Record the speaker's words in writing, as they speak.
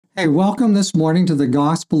Hey, welcome this morning to the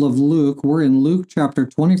Gospel of Luke. We're in Luke chapter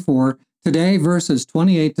 24, today verses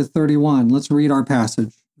 28 to 31. Let's read our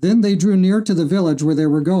passage. Then they drew near to the village where they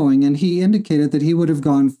were going, and he indicated that he would have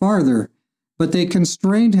gone farther. But they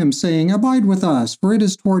constrained him, saying, "Abide with us, for it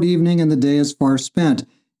is toward evening, and the day is far spent."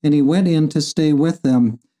 And he went in to stay with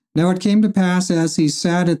them. Now it came to pass, as he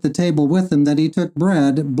sat at the table with them, that he took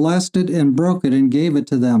bread, blessed it, and broke it, and gave it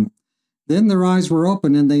to them. Then their eyes were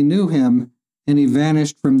opened, and they knew him, and he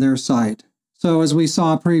vanished from their sight. So as we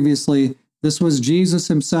saw previously, this was Jesus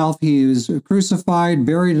himself. He was crucified,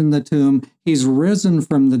 buried in the tomb. He's risen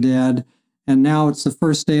from the dead, and now it's the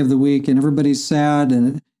first day of the week, and everybody's sad,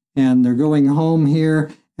 and they're going home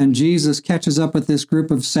here, and Jesus catches up with this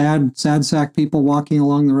group of sad sack people walking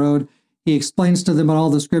along the road. He explains to them in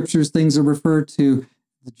all the scriptures things that refer to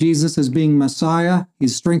Jesus as being Messiah.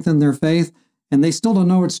 He's strengthened their faith, and they still don't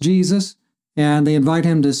know it's Jesus. And they invite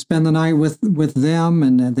him to spend the night with them,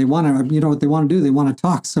 and they want to, what they want to do? They want to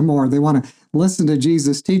talk some more. They want to listen to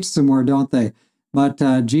Jesus teach some more, don't they? But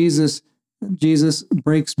Jesus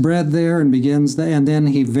breaks bread there and begins, and then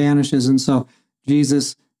he vanishes. And so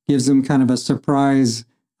Jesus gives them kind of a surprise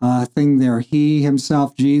thing there.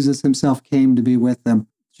 Jesus himself came to be with them.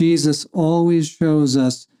 Jesus always shows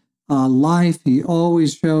us life. He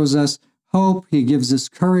always shows us hope. He gives us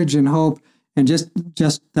courage and hope. And just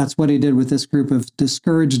that's what he did with this group of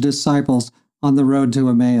discouraged disciples on the road to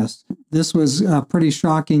Emmaus. This was a pretty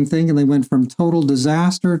shocking thing, and they went from total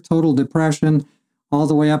disaster, total depression, all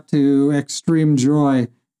the way up to extreme joy,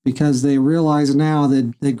 because they realize now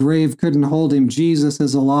that the grave couldn't hold him. Jesus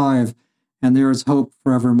is alive, and there is hope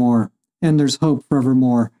forevermore. And there's hope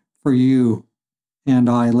forevermore for you and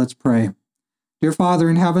I. Let's pray. Dear Father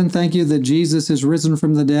in heaven, thank you that Jesus is risen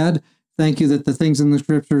from the dead. Thank you that the things in the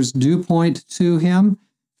scriptures do point to him.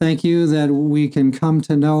 Thank you that we can come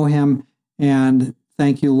to know him. And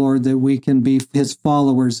thank you, Lord, that we can be his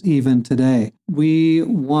followers even today. We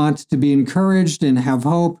want to be encouraged and have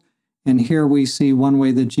hope. And here we see one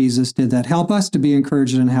way that Jesus did that. Help us to be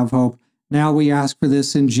encouraged and have hope. Now we ask for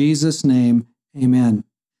this in Jesus' name. Amen.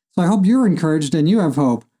 So I hope you're encouraged and you have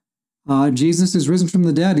hope. Jesus is risen from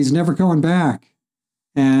the dead. He's never going back.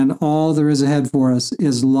 And all there is ahead for us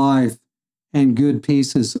is life and good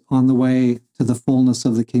pieces on the way to the fullness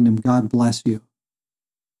of the kingdom. God bless you.